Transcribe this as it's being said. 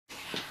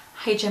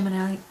Hi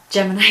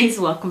Geminis,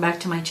 welcome back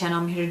to my channel.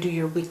 I'm here to do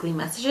your weekly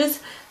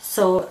messages.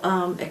 So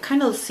it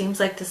kind of seems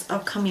like this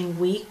upcoming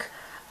week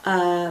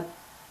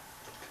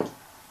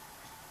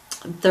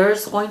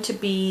there's going to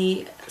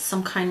be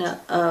some kind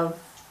of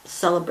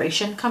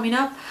celebration coming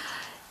up.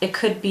 It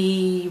could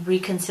be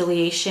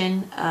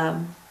reconciliation,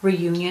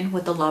 reunion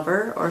with a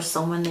lover or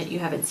someone that you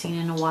haven't seen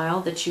in a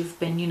while, that you've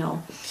been, you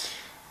know,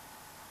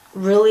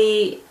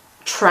 really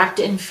trapped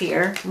in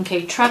fear.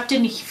 Okay, trapped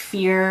in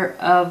fear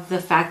of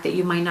the fact that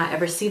you might not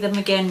ever see them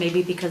again,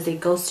 maybe because they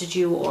ghosted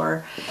you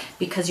or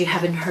because you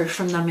haven't heard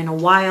from them in a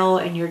while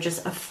and you're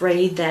just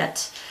afraid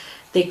that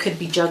they could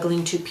be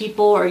juggling two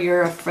people, or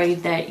you're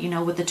afraid that, you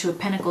know, with the Two of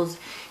Pentacles,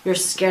 you're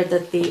scared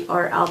that they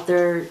are out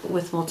there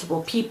with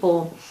multiple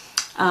people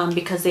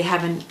because you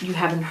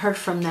haven't heard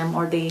from them,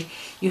 or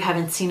you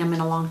haven't seen them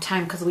in a long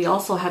time. Because we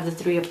also have the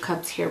Three of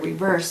Cups here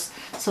reversed,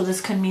 so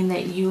this could mean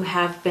that you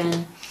have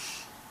been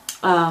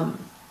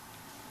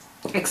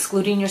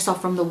excluding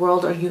yourself from the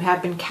world, or you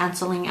have been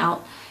canceling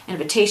out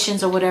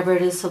invitations or whatever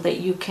it is, so that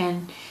you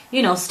can,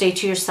 you know, stay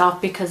to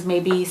yourself, because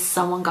maybe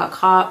someone got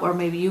caught or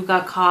maybe you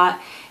got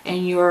caught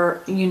and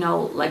you're, you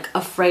know, like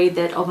afraid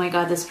that, oh my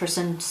God, this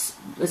person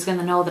is going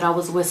to know that I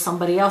was with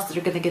somebody else, that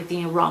they're going to get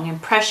the wrong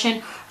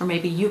impression, or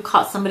maybe you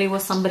caught somebody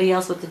with somebody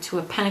else. With the Two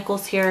of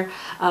Pentacles here,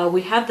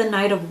 we have the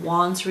Knight of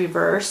Wands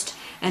reversed,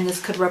 and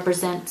this could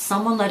represent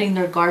someone letting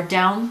their guard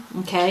down.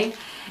 Okay,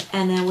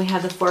 and then we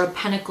have the Four of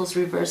Pentacles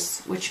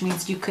reversed, which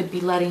means you could be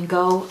letting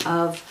go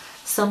of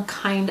some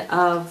kind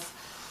of,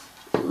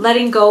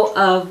 letting go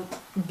of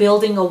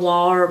building a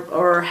wall,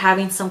 or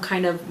having some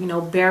kind of, you know,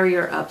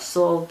 barrier up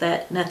so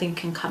that nothing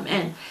can come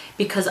in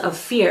because of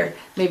fear.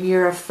 Maybe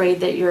you're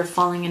afraid that you're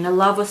falling in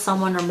love with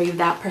someone, or maybe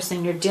that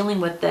person you're dealing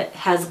with that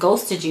has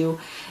ghosted you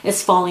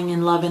is falling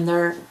in love and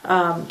they're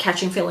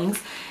catching feelings.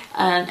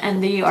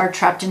 And they are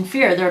trapped in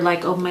fear. They're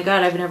like, oh my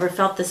God, I've never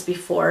felt this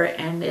before.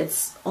 And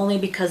it's only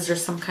because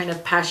there's some kind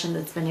of passion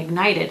that's been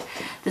ignited.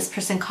 This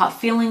person caught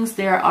feelings.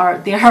 They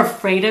are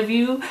afraid of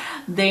you.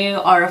 They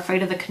are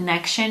afraid of the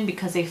connection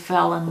because they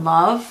fell in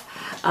love.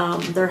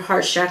 Their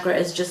heart chakra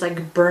is just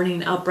like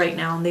burning up right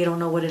now, and they don't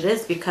know what it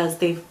is, because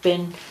they've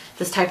been,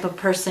 this type of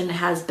person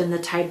has been the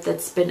type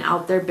that's been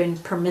out there, been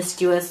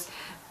promiscuous,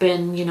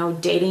 been, you know,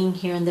 dating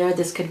here and there.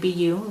 This could be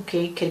you.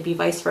 Okay, could be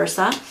vice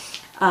versa.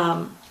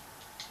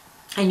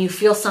 And you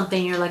feel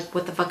something, you're like,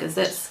 what the fuck is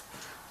this?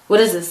 What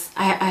is this?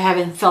 I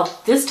haven't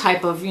felt this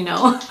type of, you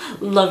know,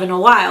 love in a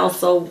while.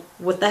 So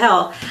what the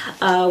hell?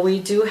 We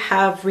do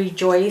have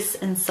rejoice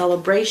and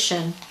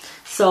celebration.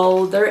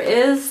 So there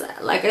is,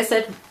 like I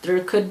said, there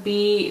could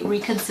be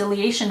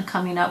reconciliation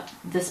coming up.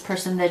 This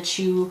person that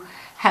you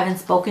haven't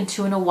spoken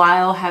to in a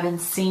while, haven't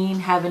seen,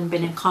 haven't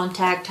been in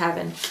contact,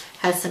 haven't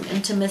had some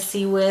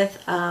intimacy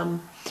with.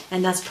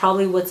 And that's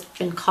probably what's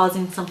been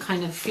causing some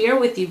kind of fear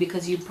with you,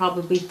 because you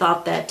probably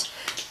thought that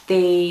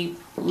they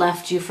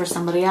left you for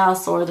somebody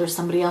else, or there's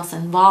somebody else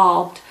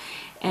involved,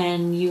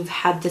 and you've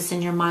had this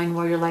in your mind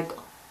where you're like,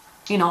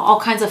 you know, all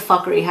kinds of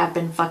fuckery have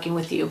been fucking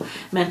with you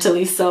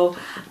mentally. So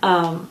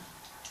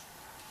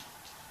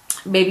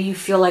maybe you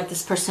feel like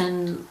this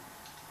person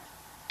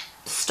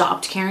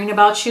stopped caring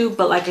about you,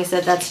 but like I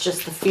said, that's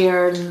just the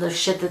fear and the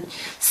shit that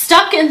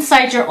stuck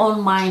inside your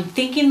own mind,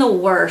 thinking the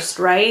worst,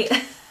 right?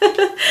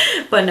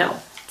 But no,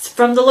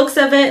 from the looks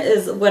of it,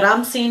 is what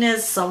I'm seeing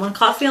is someone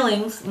caught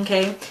feelings.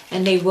 Okay,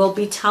 and they will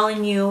be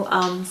telling you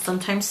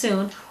sometime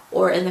soon,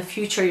 or in the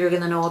future, you're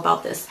gonna know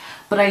about this.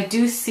 But I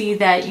do see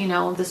that, you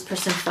know, this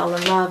person fell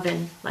in love,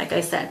 and like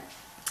I said,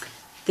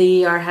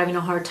 they are having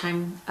a hard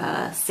time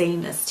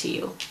saying this to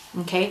you.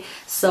 Okay,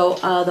 so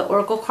the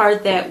oracle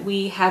card that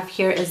we have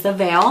here is the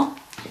Veil,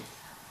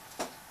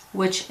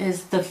 which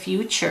is the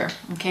future.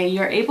 Okay,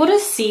 you're able to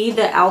see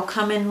the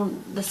outcome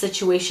in the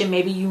situation.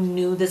 Maybe you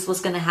knew this was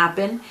going to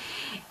happen,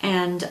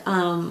 and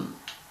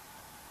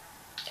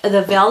the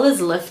veil is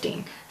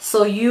lifting.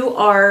 So you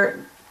are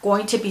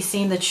going to be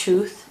seeing the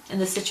truth in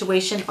the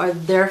situation, or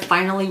they're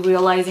finally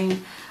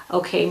realizing,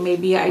 okay,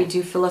 maybe I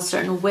do feel a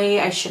certain way.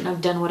 I shouldn't have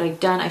done what I've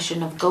done. I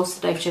shouldn't have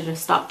ghosted. I should have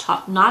stop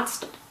talking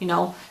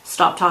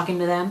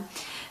to them.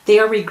 They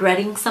are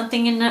regretting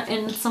something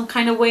in some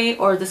kind of way,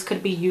 or this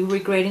could be you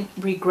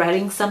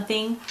regretting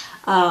something.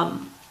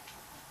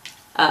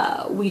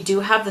 We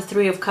do have the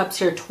Three of Cups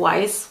here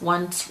twice,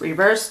 once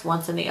reversed,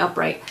 once in the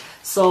upright.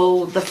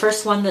 So the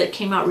first one that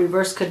came out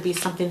reversed could be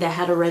something that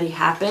had already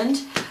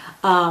happened.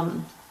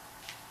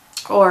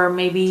 Or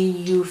maybe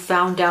you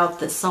found out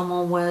that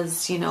someone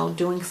was, you know,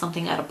 doing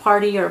something at a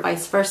party, or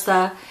vice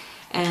versa,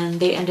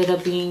 and they ended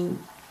up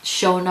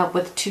showing up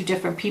with two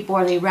different people,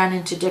 or they ran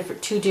into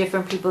two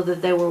different people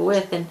that they were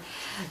with, and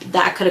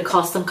that could have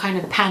caused some kind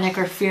of panic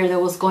or fear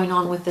that was going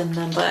on within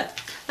them. But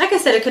like I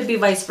said, it could be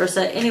vice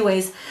versa.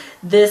 Anyways,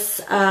 this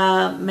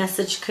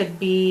message could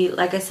be,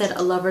 like I said,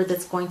 a lover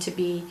that's going to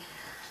be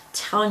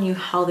telling you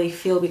how they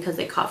feel because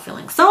they caught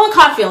feelings. Someone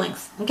caught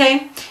feelings,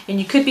 okay? And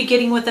you could be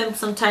getting with them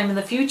sometime in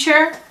the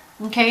future,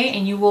 okay?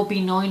 And you will be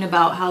knowing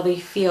about how they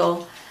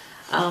feel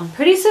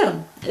pretty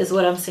soon, is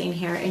what I'm seeing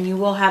here. And you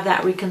will have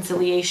that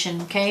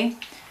reconciliation, okay?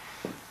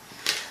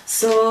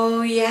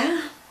 So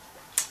yeah.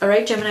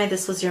 Alright, Gemini,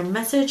 this was your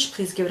message.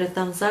 Please give it a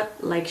thumbs up,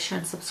 like, share,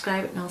 and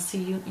subscribe, and I'll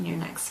see you in your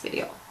next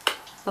video.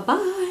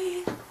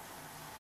 Bye-bye.